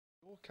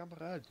Hallo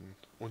Kameraden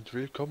und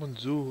willkommen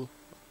zu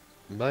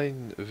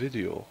mein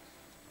Video.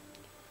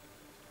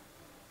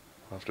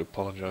 I have to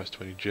apologise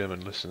to any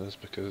German listeners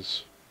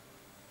because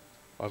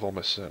I've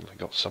almost certainly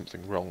got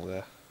something wrong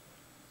there.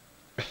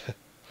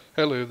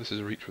 Hello, this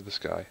is Reach with the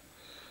Sky,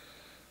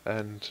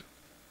 and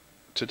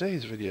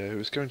today's video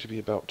is going to be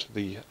about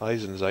the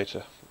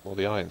Eisenseite, or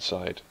the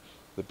Ironside,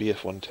 the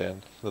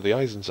Bf-110. Now the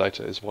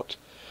Eisenseite is what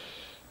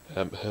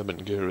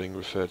Hermann Göring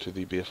referred to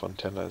the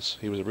Bf-110 as.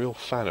 He was a real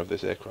fan of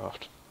this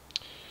aircraft.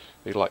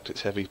 He liked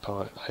its heavy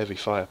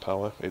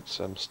firepower, its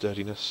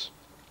sturdiness.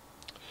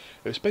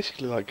 It was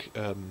basically like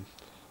a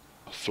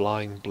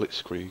flying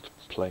blitzkrieg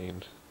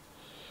plane.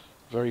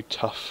 Very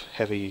tough,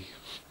 heavy,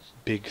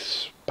 big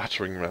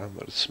battering ram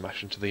that would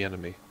smash into the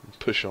enemy and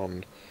push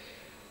on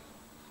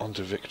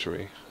onto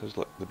victory. It was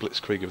like the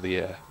blitzkrieg of the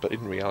air, but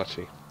in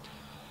reality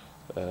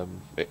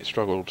it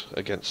struggled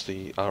against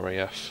the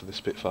RAF, the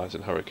Spitfires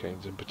and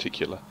Hurricanes in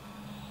particular.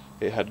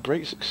 It had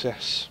great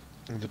success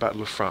in the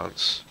Battle of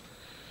France,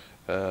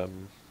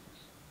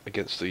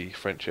 against the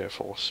French Air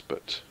Force,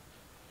 but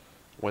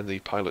when the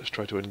pilots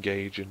tried to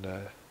engage in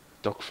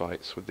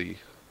dogfights with the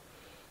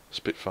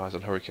Spitfires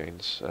and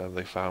Hurricanes,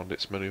 they found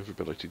its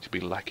manoeuvrability to be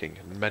lacking,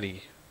 and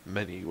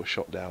many were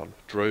shot down.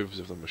 Droves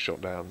of them were shot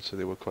down, so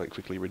they were quite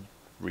quickly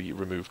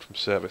removed from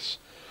service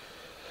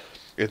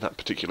in that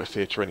particular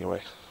theatre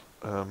anyway.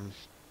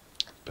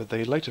 But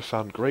they later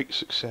found great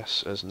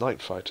success as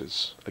night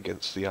fighters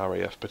against the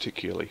RAF,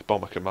 particularly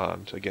Bomber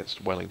Command,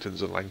 against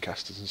Wellingtons and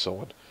Lancasters and so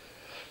on.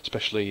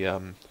 Especially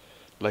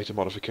later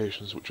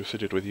modifications which were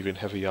fitted with even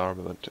heavy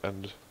armament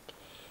and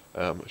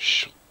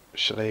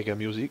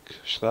Schlägermusik,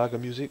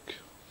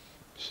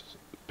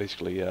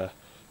 basically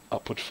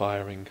upward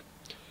firing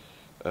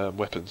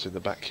weapons in the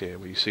back here,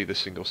 where you see this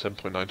single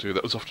 7.92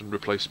 that was often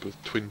replaced with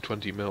twin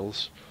 20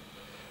 mils,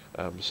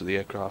 so the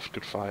aircraft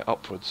could fire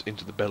upwards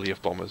into the belly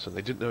of bombers, and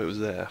they didn't know it was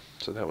there.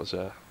 So that was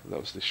the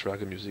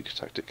Schlägermusik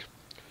tactic.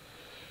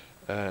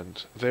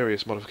 And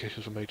various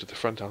modifications were made to the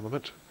front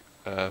armament.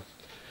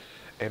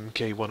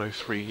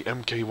 MK-103,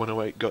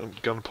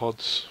 MK-108 gun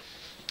pods,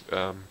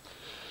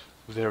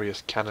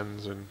 various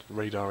cannons and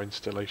radar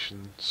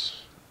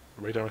installations.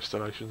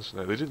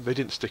 No, they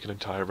didn't stick an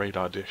entire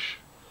radar dish,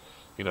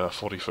 a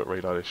 40-foot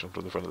radar dish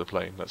onto the front of the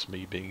plane. That's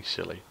me being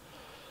silly.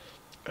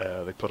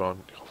 They put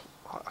on,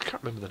 I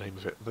can't remember the name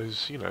of it.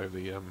 Those,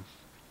 the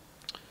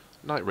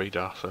night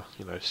radar for,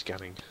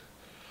 scanning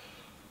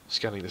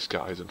the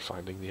skies and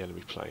finding the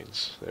enemy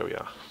planes. There we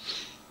are.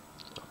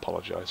 I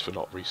apologise for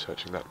not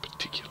researching that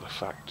particular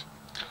fact.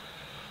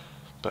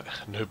 But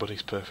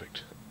nobody's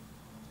perfect.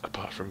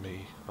 Apart from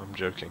me. I'm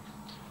joking.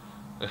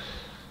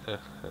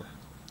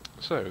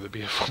 So, the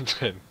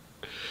Bf-110.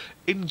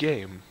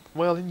 In-game.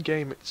 Well,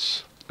 in-game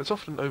it's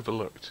often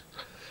overlooked.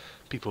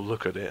 People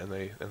look at it and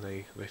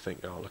they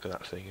think, oh, look at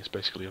that thing. It's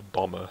basically a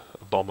bomber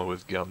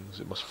with guns.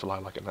 It must fly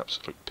like an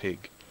absolute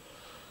pig.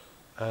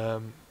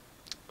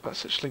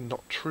 That's actually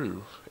not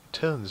true. It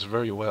turns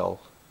very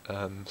well.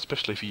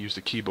 Especially if you use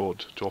the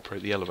keyboard to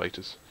operate the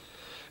elevators.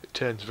 It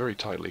turns very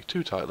tightly,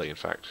 too tightly in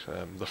fact.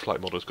 The flight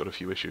model's got a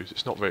few issues.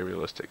 It's not very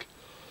realistic,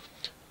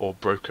 or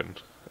broken,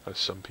 as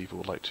some people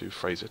would like to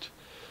phrase it.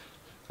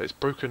 It's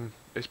broken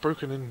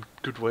in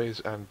good ways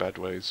and bad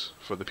ways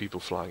for the people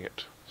flying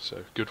it.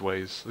 So the good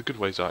ways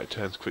are it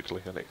turns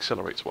quickly and it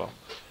accelerates well.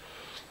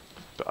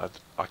 But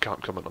I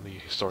can't comment on the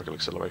historical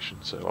acceleration,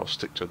 so I'll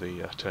stick to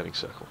the turning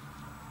circle.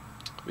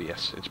 But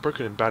yes, it's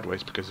broken in bad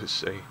ways because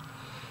it's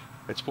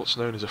what's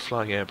known as a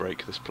flying air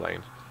brake, this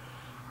plane.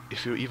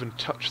 If you even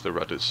touch the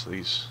rudders,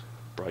 these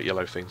bright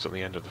yellow things on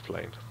the end of the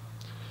plane,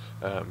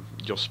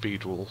 your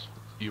speed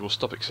you will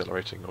stop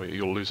accelerating, or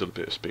you'll lose a little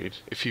bit of speed.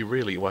 If you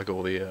really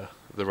waggle the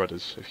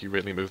rudders, if you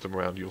really move them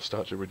around, you'll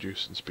start to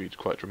reduce in speed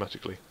quite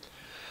dramatically.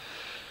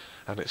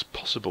 And it's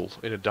possible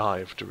in a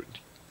dive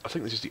I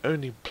think this is the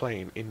only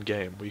plane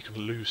in-game where you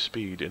can lose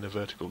speed in a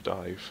vertical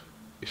dive.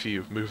 If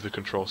you move the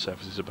control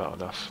surfaces about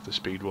enough, the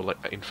speed will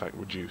in fact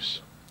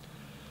reduce.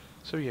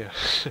 So yeah,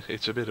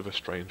 it's a bit of a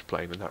strange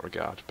plane in that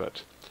regard,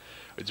 but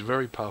it's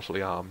very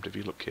powerfully armed. If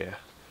you look here,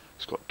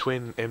 it's got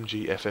twin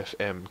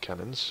MG-FFM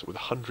cannons with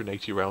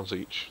 180 rounds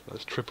each.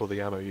 That's triple the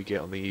ammo you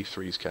get on the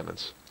E3's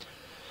cannons.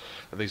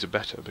 And these are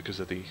better because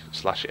of the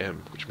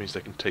 /M, which means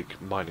they can take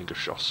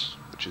Meinungschuss,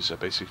 which is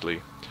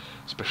basically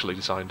specially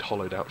designed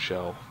hollowed out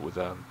shell with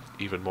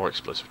even more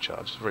explosive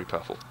charge. It's very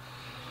powerful.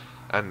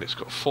 And it's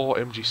got 4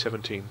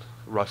 MG-17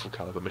 rifle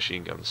caliber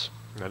machine guns.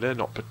 Now they're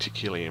not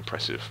particularly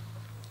impressive,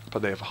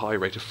 but they have a high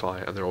rate of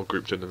fire and they're all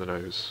grouped into the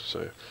nose,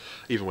 so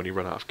even when you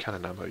run out of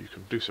cannon ammo you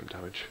can do some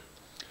damage.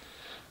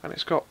 And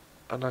it's got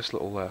a nice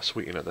little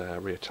sweetener there,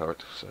 rear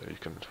turret, so you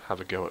can have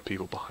a go at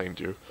people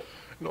behind you.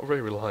 Not very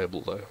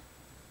reliable though.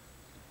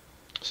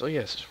 So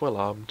yes, it's well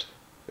armed,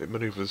 it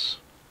manoeuvres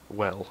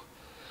well.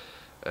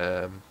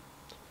 The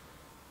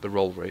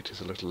roll rate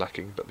is a little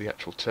lacking, but the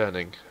actual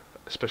turning,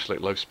 especially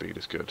at low speed,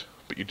 is good.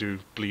 But you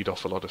do bleed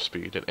off a lot of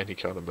speed in any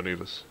kind of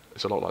manoeuvres.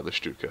 It's a lot like the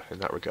Stuka in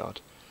that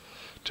regard.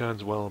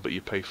 Turns well, but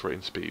you pay for it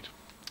in speed.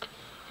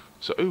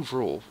 So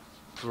overall,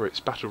 for its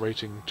battle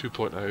rating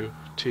 2.0,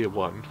 tier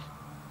 1,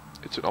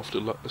 It's an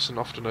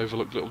often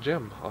overlooked little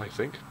gem, I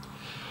think.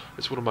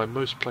 It's one of my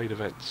most played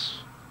events.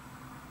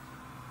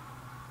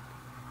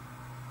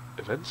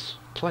 Events?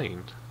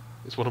 Plane.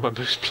 It's one of my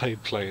most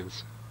played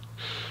planes.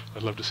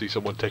 I'd love to see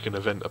someone take an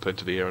event up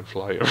into the air and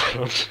fly it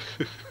around.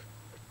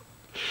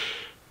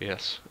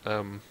 Yes.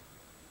 And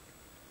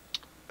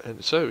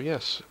so,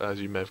 yes, as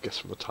you may have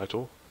guessed from the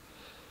title,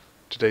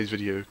 today's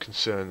video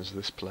concerns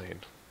this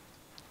plane.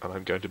 And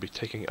I'm going to be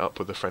taking it up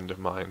with a friend of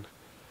mine,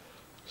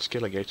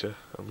 Sceligator.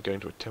 I'm going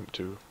to attempt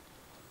to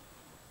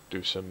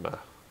do some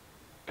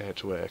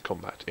air-to-air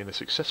combat in a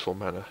successful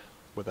manner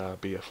with our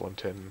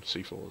BF-110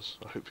 C4s.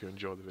 I hope you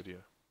enjoy the video.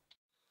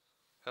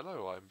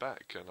 Hello, I'm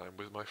back, and I'm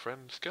with my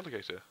friend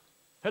Sceligator.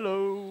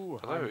 Hello!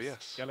 Hello, I'm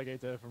yes.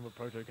 Sceligator from the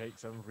Protocake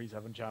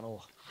 737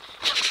 channel.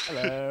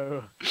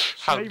 Hello!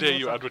 How dare Shameless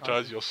you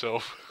advertise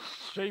yourself?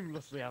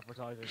 Shamelessly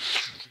advertising.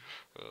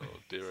 Oh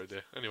dear, oh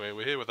dear. Anyway,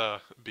 we're here with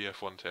our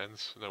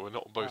BF-110s. No, we're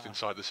not both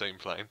inside the same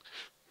plane.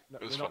 No,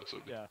 It was we're fun, not,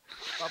 certainly. yeah,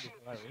 that'd be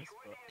hilarious,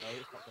 but no,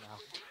 it's not going to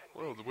happen.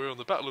 Well, we're on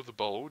the Battle of the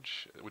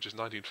Bulge, which is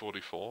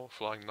 1944,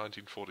 flying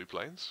 1940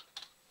 planes.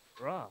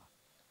 Rah.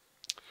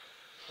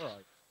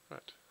 Alright.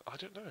 Right. I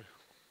don't know.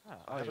 Ah,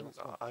 I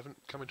haven't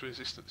come into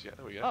existence yet.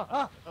 There we go.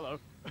 Hello.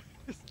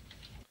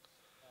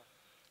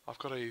 I've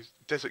got a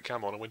desert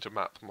cam on a winter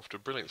map. I'm off to a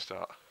brilliant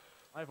start.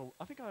 I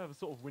think I have a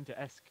sort of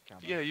winter-esque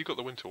camera. Yeah, you got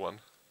the winter one.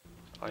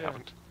 I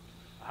haven't.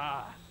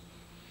 Ah.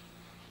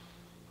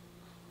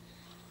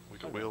 We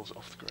got wheels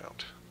off the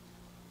ground.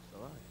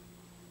 Alright.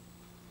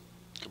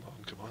 Come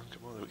on, come on,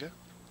 come on. There we go.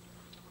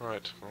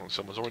 Alright. Well,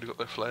 someone's already got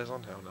their flares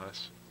on. How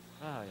nice.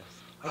 Ah, yes.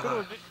 I've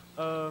got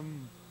to admit,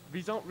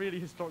 these aren't really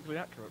historically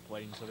accurate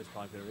planes for this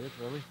time period,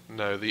 really.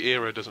 No, the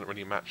era doesn't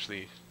really match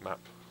the map.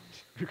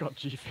 We've got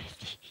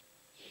G50.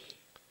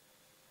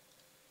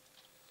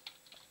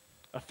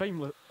 A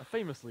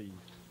famously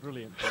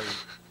brilliant plane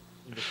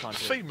in this time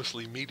period.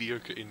 Famously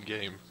mediocre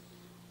in-game.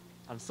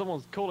 And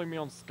someone's calling me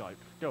on Skype.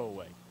 Go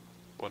away.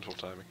 Wonderful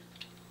timing.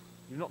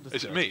 You're not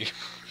Is it me?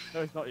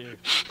 No, it's not you.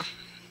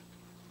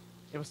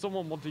 It was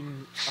someone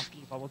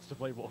asking if I wanted to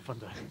play War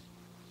Thunder.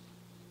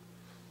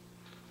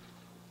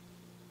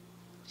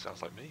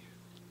 Sounds like me.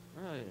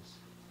 Ah, yes.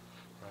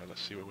 Right,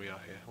 let's see where we are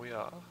here.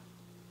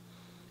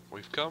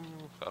 We've come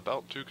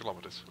about 2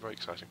 kilometers. Very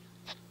exciting.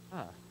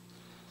 Ah.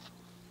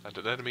 And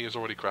an enemy has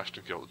already crashed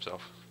and killed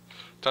himself.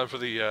 Time for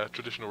the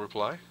traditional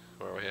reply.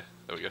 Where are we here?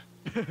 There we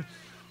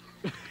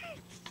go.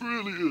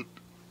 Brilliant!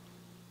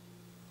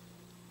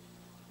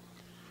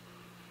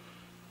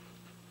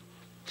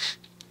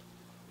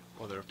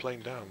 Well, they're a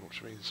plane down,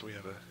 which means we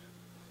have a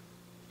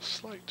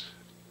slight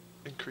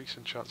increase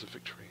in chance of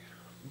victory.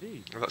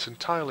 Indeed. And that's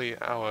entirely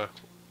our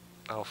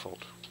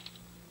fault.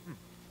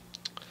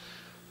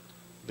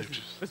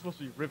 This must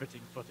be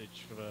riveting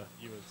footage for the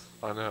viewers.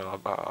 I know.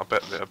 I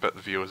bet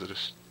the viewers are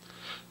just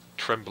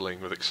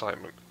trembling with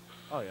excitement.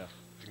 Oh yeah.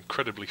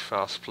 Incredibly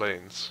fast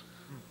planes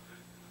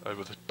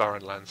over the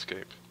barren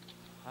landscape.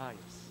 Ah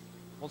yes.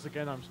 Once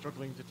again, I'm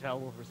struggling to tell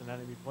whether it's an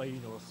enemy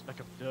plane or a speck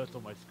of dirt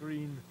on my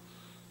screen.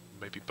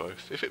 Maybe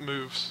both. If it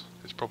moves,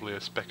 it's probably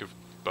a speck of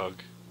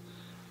bug.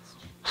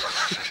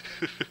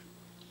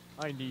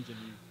 I need a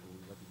new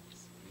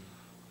screen.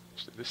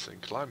 Actually, this thing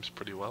climbs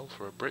pretty well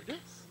for a brick.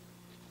 Yes.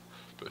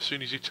 But as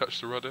soon as you touch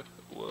the rudder,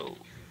 whoa,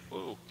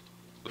 whoa,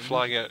 the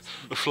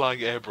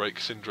flying air brake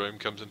syndrome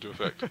comes into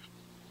effect.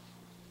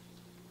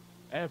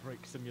 Air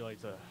Brake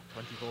Simulator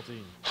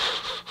 2014.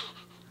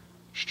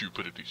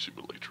 Stupidity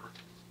simulator.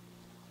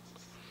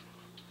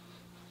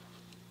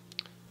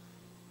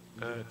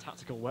 Using a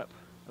tactical wep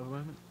at the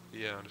moment.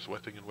 Yeah, I'm just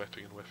wepping and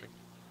wepping and wepping.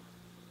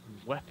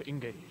 Wep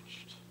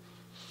engaged.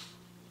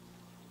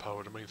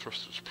 Power to main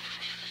thrusters.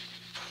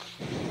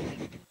 See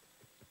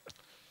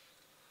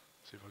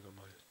if I got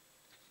my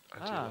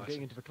I'm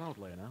getting into the cloud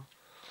layer now.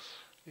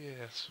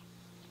 Yes.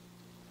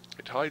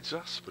 It hides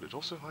us, but it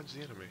also hides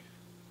the enemy.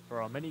 There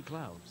are many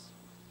clouds.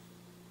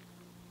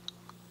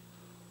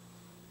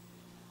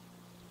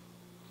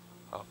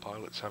 Our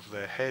pilots have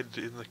their head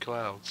in the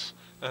clouds.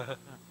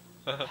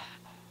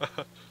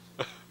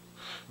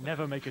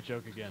 Never make a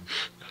joke again.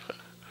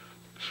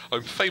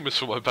 I'm famous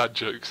for my bad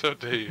jokes, how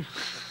dare you?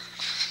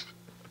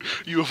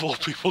 You of all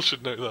people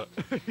should know that.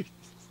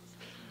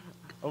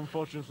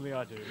 Unfortunately,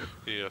 I do.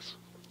 Yes.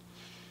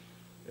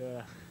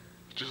 Yeah.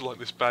 Just like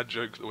this bad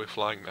joke that we're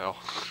flying now.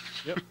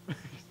 Yep.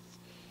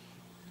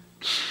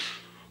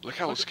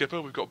 Look out,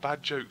 Skipper, we've got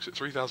bad jokes at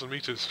 3,000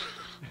 meters.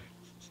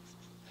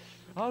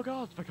 Oh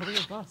god, they're coming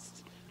in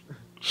fast.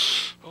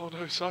 Oh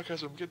no,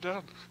 sarcasm, get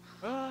down.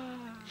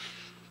 Ah.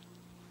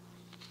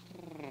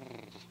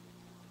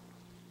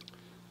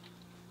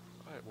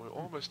 Right, we're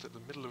almost at the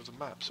middle of the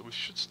map, so we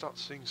should start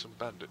seeing some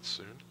bandits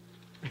soon.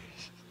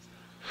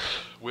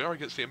 We are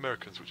against the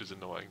Americans, which is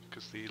annoying,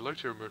 because the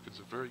low-tier Americans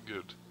are very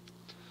good.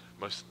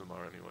 Most of them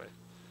are, anyway.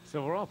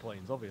 So there are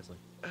planes, obviously.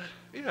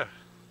 Yeah.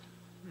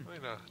 I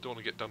mean, don't want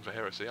to get done for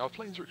heresy. Our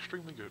planes are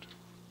extremely good.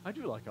 I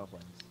do like our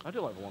planes. I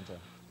do like the 110.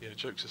 Yeah,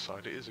 jokes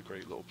aside, it is a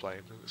great little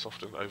plane, and it's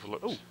often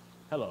overlooked. Oh,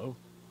 hello.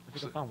 I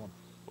think I found one.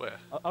 Where?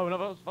 Oh,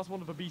 no, that's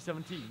one of the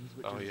B-17s,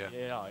 which Oh, is yeah.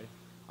 the AI.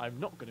 I'm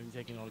not going to be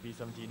taking on a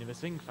B-17 in this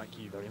thing, thank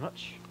you very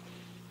much.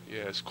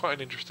 Yeah, it's quite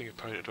an interesting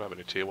opponent to have in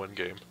a tier 1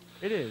 game.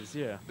 It is,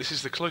 yeah. This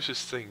is the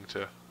closest thing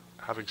to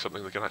having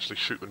something that can actually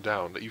shoot them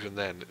down, even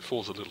then it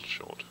falls a little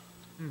short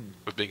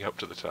of being up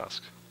to the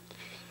task.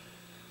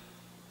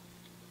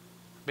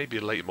 Maybe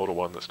a late model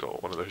one that's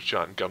got one of those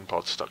giant gun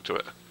pods stuck to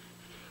it.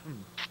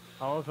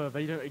 However,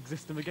 they don't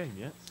exist in the game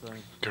yet, so...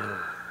 Grrr.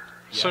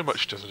 So Yes.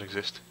 much doesn't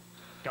exist.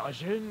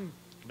 Gaijin!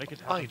 Make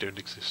it happen. I don't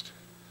exist.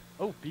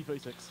 Oh,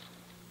 P-36.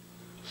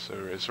 So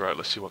it's right,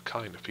 let's see what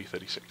kind of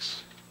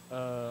P-36.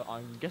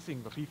 I'm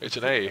guessing the P-36... It's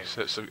an A,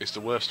 so it's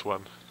the worst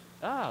one.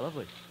 Ah,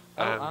 lovely.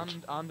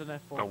 And and an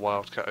F1. a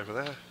Wildcat over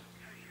there.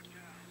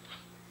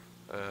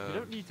 You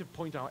don't need to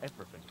point out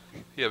everything.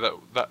 Yeah,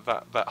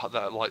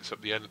 that lights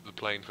up the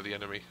plane for the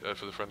enemy,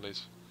 for the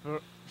friendlies.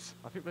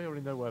 I think they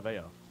already know where they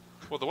are.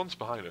 Well, the ones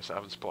behind us, I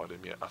haven't spotted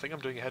him yet. I think I'm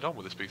doing it head on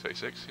with this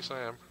P-36. Yes,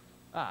 I am.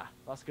 Ah,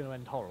 that's going to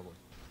end horribly.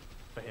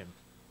 For him.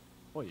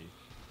 Or you.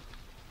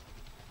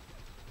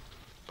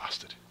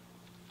 Bastard.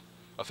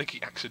 I think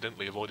he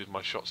accidentally avoided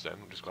my shots then,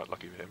 which is quite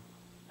lucky for him.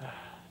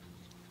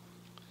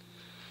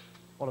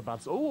 What a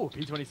bad... Oh,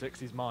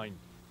 P-26 is mine.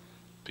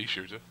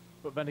 P-shooter.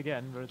 But then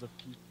again, there is a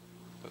P...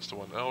 That's the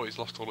one. Oh, he's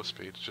lost all his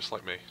speed, just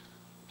like me.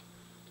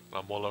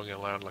 I'm wallowing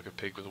around like a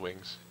pig with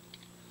wings.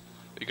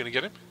 Are you going to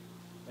get him?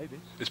 Maybe.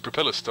 His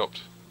propeller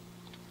stopped.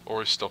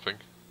 Or is stopping.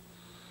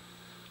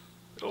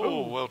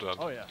 Oh, well done.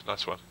 Oh, yeah.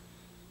 Nice one.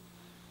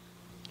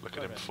 Look at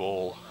Well him then.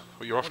 fall.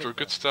 Well, you're off What to a is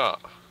good that?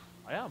 start.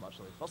 I am,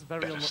 actually. That's very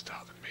Better unlucky.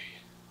 start than me.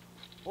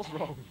 What's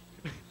wrong?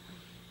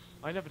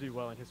 I never do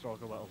well in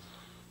historical battles.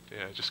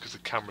 Yeah, just because the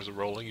cameras are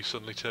rolling, you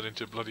suddenly turn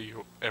into bloody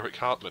Eric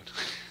Hartman.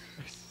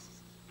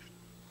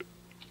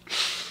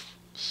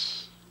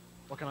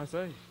 What can I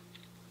say?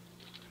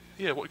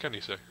 Yeah, what can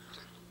you say?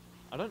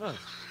 I don't know.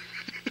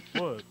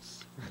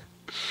 Words.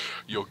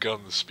 Your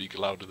guns speak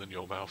louder than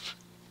your mouth.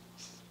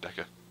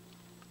 Decker.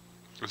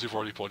 As you've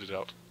already pointed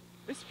out.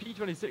 This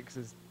P-26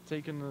 has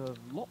taken a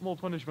lot more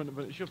punishment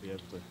than it should be able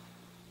to.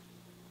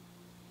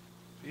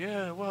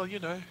 Yeah, well, you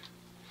know.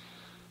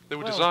 They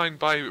were Well- designed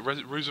by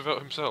Roosevelt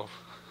himself.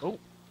 Oh,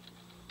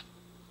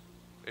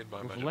 In my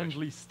with imagination.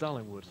 Lend-Lease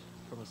Stalinwood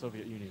from the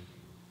Soviet Union.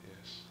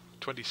 Yes.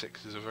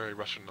 26 is a very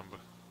Russian number.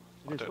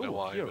 It I is. don't know Ooh,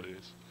 why, Fury. but it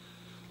is.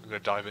 I'm going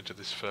to dive into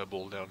this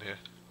furball down here.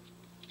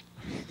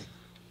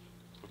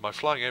 With my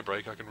flying air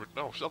brake, I can...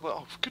 oh,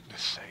 for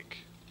goodness sake.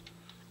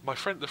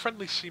 The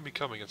friendlies see me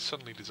coming and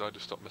suddenly decide to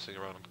stop messing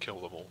around and kill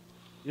them all.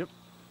 Yep.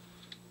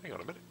 Hang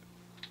on a minute.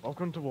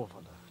 Welcome to War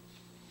Thunder.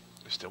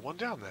 There's still one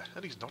down there,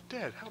 and he's not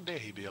dead. How dare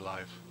he be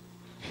alive?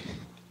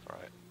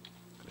 Alright.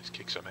 Let's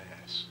kick some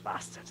ass.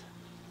 Bastard.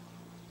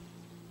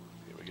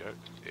 Here we go.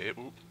 Here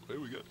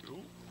we go.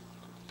 Ooh.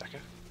 Decker.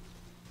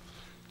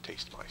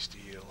 Taste my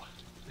steel.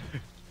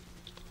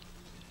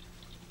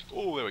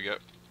 Oh, there we go.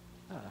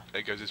 Ah,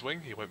 There goes his wing.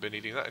 He won't be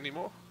needing that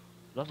anymore.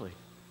 lovely.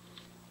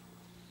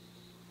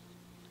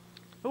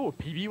 Oh,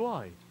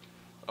 PBY.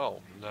 Oh,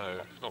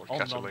 no. Not Nom nom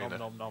Catalina.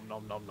 nom nom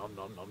nom nom nom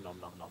nom nom nom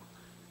nom nom.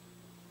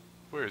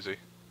 Where is he?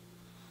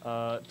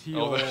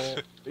 Teal. Oh,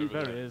 there- there over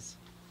it there. is.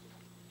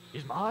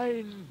 He's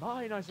mine!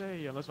 Mine, I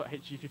say! Unless that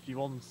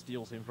HG-51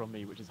 steals him from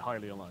me, which is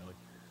highly unlikely.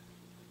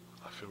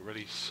 I feel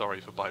really sorry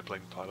for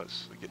biplane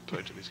pilots that get put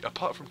into these.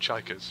 Apart from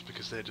Chaikas,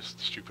 because they're just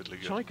stupidly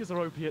good. Chaikas are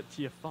OP at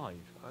tier 5.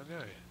 I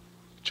know.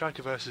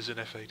 Chaika versus an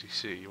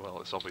F-80C,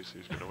 well, it's obvious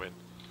who's going to win.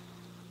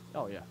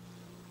 Oh, yeah.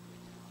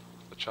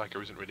 The Chaika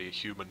isn't really a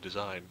human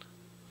design.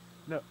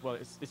 No, well,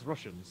 it's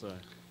Russian, so...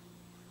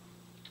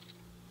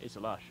 It's a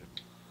Russian.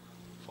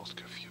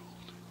 Vodka fueled.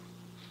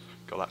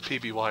 God, that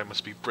PBY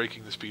must be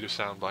breaking the speed of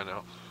sound by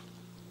now.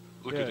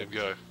 Look at Yeah. him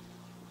go.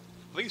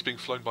 I think he's being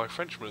flown by a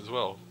Frenchman as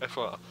well.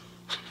 FR.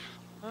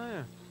 Oh,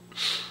 yeah.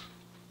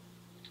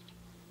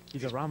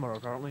 He's a rammer,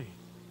 apparently.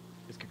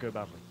 This could go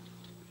badly.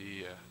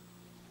 Yeah.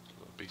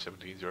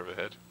 B-17s are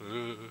overhead.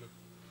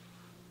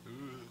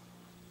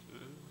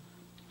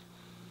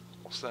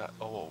 What's that?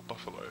 Oh,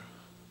 buffalo.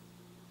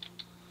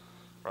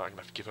 Right, I'm going to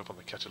have to give up on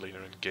the Catalina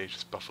and engage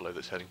this buffalo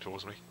that's heading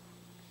towards me.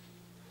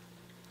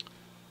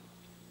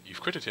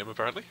 You've critted him,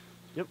 apparently.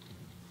 Yep.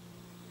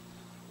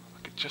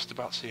 I can just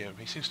about see him.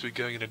 He seems to be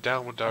going in a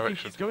downward I think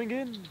direction. he's going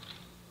in.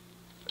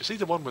 Is he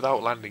the one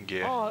without landing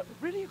gear? Oh,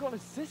 really? You got an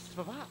assist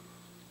for that?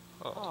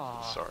 Oh,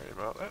 Ah. sorry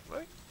about that,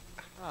 mate.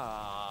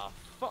 Ah,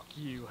 fuck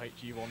you,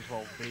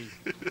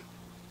 HG-112B.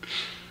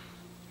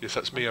 Yes,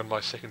 that's me on my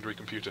secondary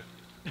computer.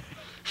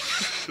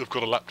 I've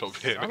got a laptop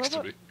here Son next of to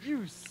a- me.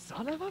 You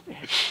son of a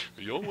bitch!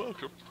 You're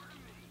welcome.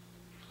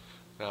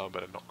 Now I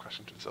better not crash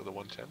into this other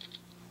 110.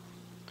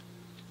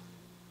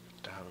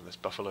 Damn, this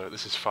buffalo.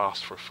 This is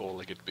fast for a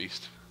four-legged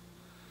beast.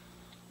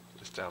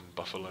 This damn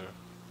buffalo.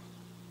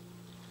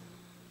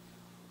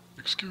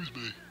 Excuse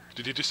me.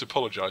 Did he just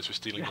apologise for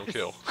stealing your Yes.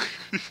 kill?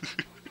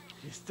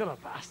 You're still a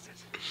bastard.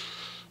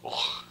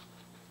 Oh.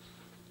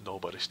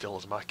 Nobody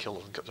steals my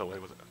kills and gets away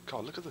with it.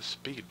 God, look at the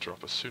speed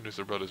drop as soon as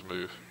the rudders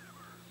move.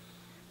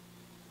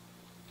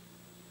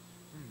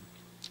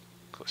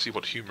 Let's see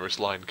what humorous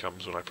line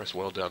comes when I press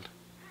well done.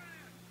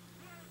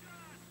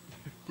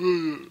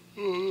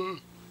 I've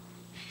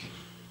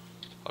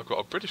got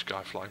a British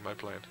guy flying my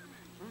plane.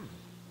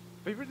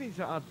 They really need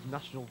to add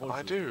national voices.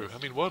 I do. I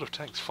mean, World of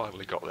Tanks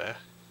finally got there.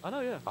 I know,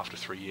 yeah. After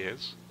 3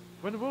 years.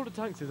 When the World of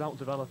Tanks is out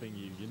developing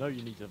you, you know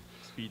you need to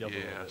speed up a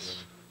little bit.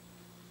 Yes.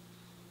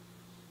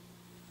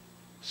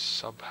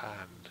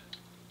 Subhan.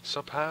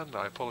 Subhan,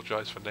 I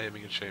apologise for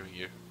naming and shaming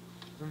you.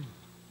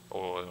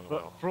 Or, But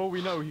well... for all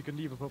we know, he can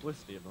leave a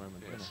publicity at the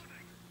moment. Yes.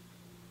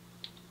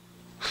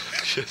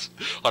 Yes.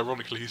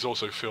 Ironically, he's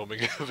also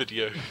filming a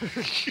video.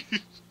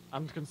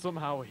 And can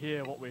somehow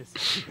hear what we're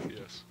saying.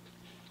 Yes.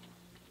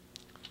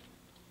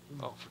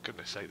 Oh, for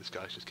goodness sake, this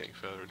guy's just getting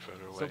further and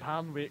further away.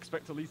 Subhan, we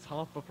expect at least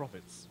half the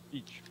profits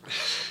each.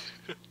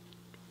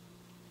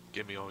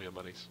 Give me all your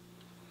monies.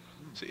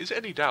 So, is there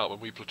any doubt when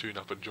we platoon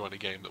up and join a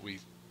game that we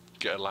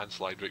get a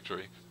landslide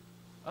victory?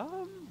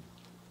 Don't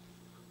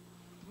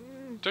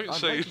I'd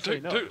say, like to say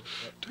no,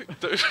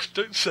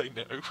 don't say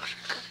no.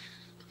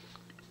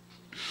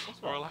 What's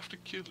Or I'll wrong? have to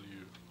kill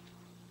you.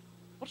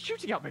 What's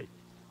shooting at me?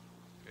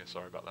 Yeah,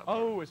 sorry about that.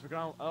 Oh, it's the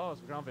ground. Oh,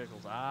 it's the ground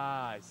vehicles.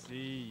 Ah, I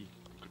see.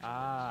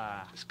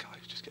 Ah. This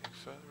guy's just getting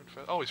further and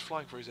further. Oh, he's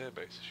flying for his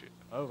airbase. Shit.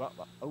 Oh, that.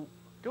 Oh,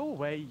 go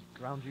away,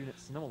 ground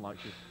units. No one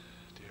likes you.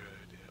 Dear,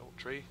 oh dear. Oh,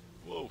 tree.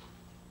 Whoa.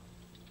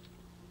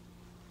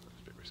 That's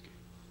a bit risky.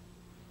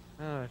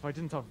 If I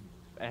didn't have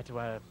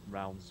air-to-air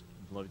rounds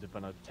loaded,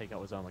 then I'd take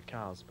out his armored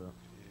cars. But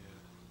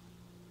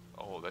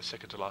Yeah. Oh, their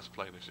second to last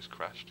plane has just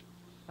crashed.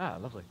 ah,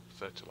 lovely.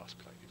 Third to last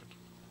plane, even.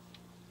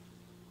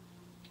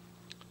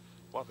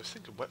 Wow, this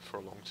thing can wet for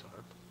a long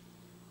time.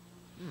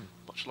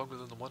 Much longer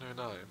than the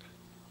 109.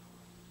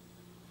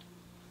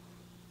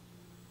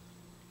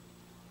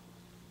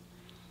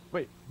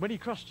 Wait, when he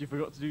crashed, you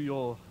forgot to do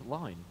your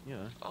line.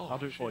 Yeah, Oh, I'll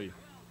do it for shit. you.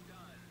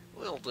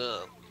 Well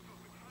done.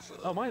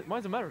 Oh,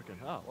 mine's American.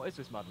 Ah, what is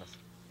this madness?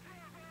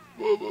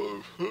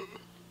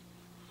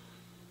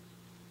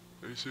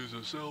 This is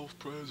a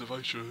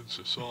self-preservation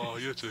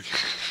society.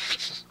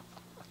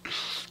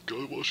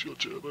 Go wash your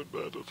German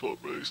man at foot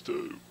race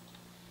too.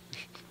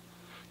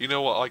 You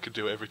know what I could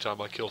do every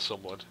time I kill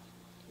someone?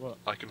 What?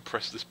 I can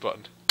press this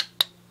button.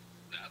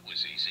 That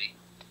was easy.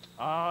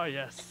 Ah,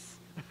 yes.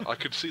 I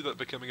could see that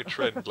becoming a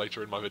trend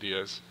later in my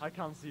videos. I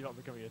can see that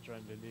becoming a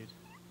trend, indeed.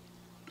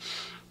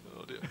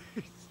 Oh dear.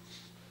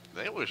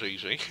 That was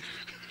easy.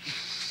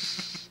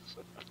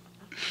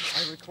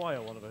 I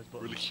require one of those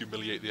buttons. Really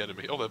humiliate the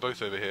enemy. Oh, they're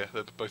both over here.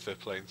 They're both their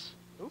planes.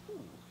 Ooh.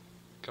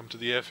 Come to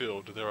the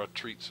airfield. There are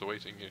treats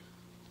awaiting you.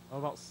 I'm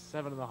about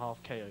 7.5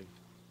 k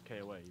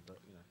away, but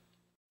you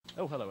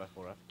know. Oh, hello,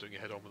 F4F. Doing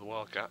your head on with a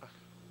Wildcat.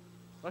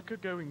 That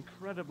could go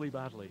incredibly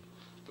badly.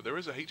 But there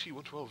is a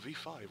HE-112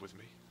 V5 with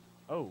me.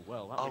 Oh,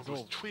 well, that makes Armed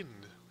all... with twin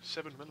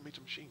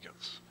 7mm machine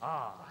guns.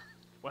 Ah,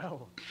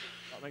 well,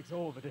 that makes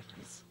all the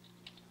difference.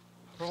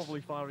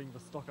 Probably firing the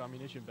stock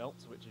ammunition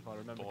belts, which, if I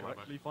remember Ball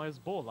correctly, ammo. fires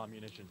ball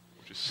ammunition.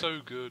 Which is so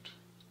good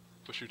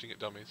for shooting at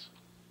dummies.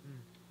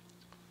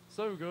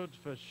 So good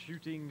for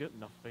shooting at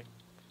nothing.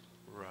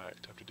 Right,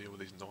 have to deal with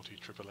these naughty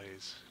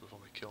AAAs before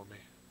they kill me.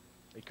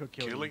 They could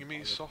kill Killing you me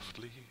by the-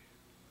 softly.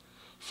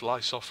 Fly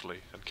softly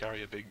and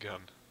carry a big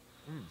gun.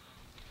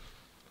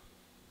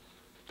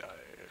 Damn.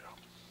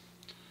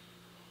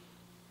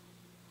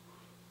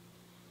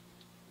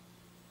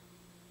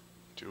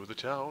 To the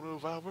town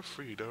of our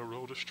Frida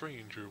rode a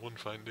stranger one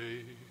fine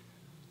day.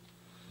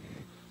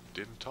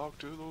 Didn't talk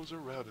to those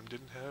around him,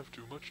 didn't have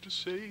too much to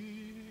say.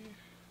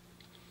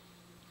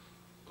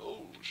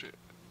 Oh shit.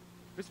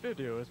 This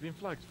video has been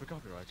flagged for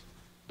copyright.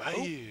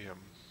 Bam!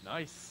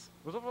 Nice.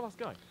 Was that the last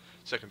guy?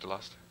 Second to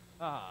last.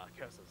 Ah,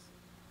 curses.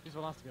 He's the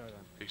last guy then.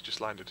 He's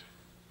just landed.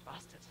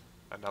 Bastard.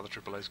 And now the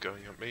AAA's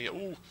going at me.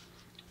 Oh!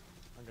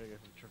 I'm gonna go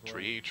for the triple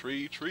A.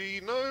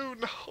 Tree! No!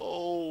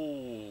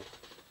 No!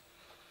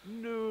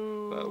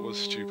 No. That was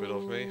stupid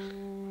of me.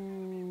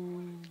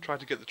 Tried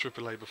to get the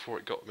AAA before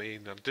it got me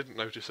and I didn't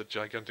notice a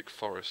gigantic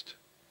forest,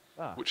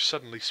 Ah. which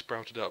suddenly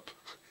sprouted up.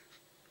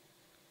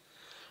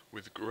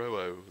 With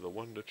Growo, the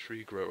Wonder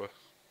Tree Grower.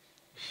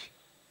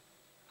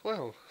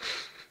 Well,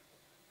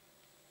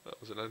 that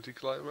was an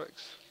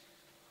anticlimax.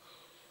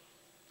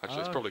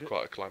 Actually, it's probably good.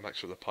 quite a climax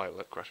for the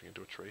pilot crashing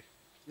into a tree.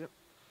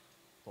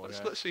 Boy,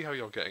 Let's see how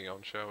you're getting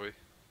on, shall we?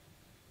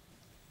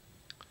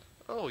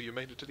 Oh, you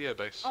made it to the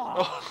airbase.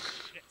 Oh,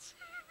 shit.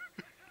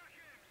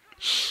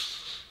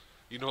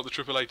 You know what the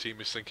AAA team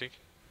is thinking?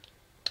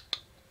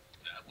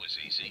 That was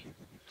easy.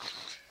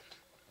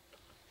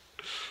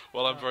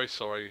 Well, I'm very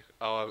sorry,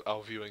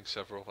 our viewing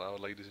several, our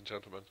ladies and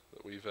gentlemen,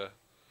 that we've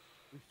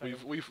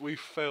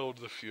failed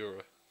the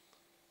Führer,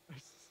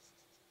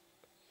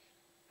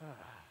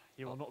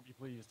 He will not be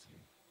pleased.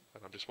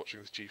 and I'm just watching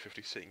this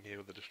G50 sitting here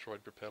with a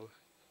destroyed propeller,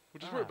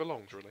 which is where it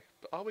belongs, really.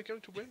 But are we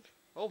going to win?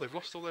 Oh, they've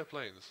lost all their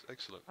planes.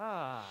 Excellent.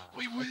 Ah.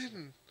 We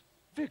win!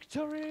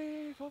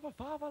 Victory for the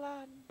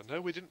fatherland. And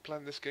no, we didn't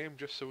plan this game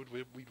just so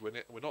we'd win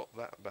it. We're not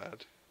that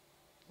bad.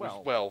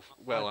 Well,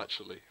 well,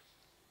 actually.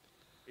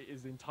 It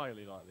is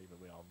entirely likely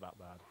that we are that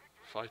bad.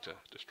 Fighter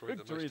destroyed the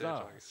Victory most is air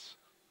ours. targets.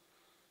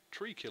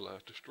 Tree killer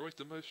destroyed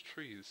the most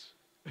trees.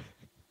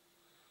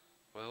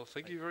 Well,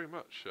 thank you very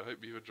much. I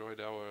hope you've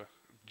enjoyed our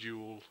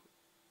dual,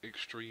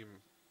 extreme,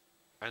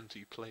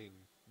 anti-plane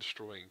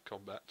destroying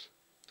combat.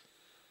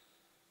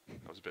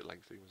 That was a bit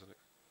lengthy, wasn't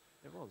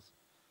it? It was.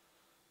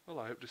 Well,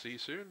 I hope to see you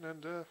soon,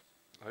 and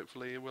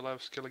hopefully we'll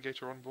have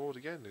Sceligator on board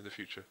again in the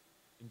future.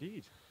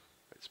 Indeed.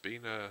 It's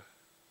been a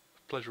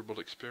pleasurable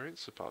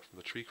experience, apart from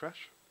the tree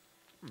crash,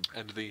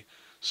 and the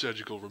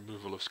surgical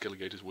removal of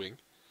Sceligator's wing.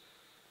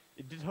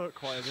 It did hurt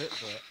quite a bit,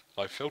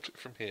 but... I felt it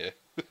from here.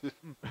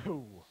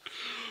 Oh.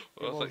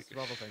 It Well, was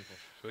rather painful.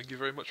 thank you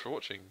very much for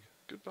watching.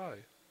 Goodbye.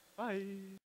 Bye!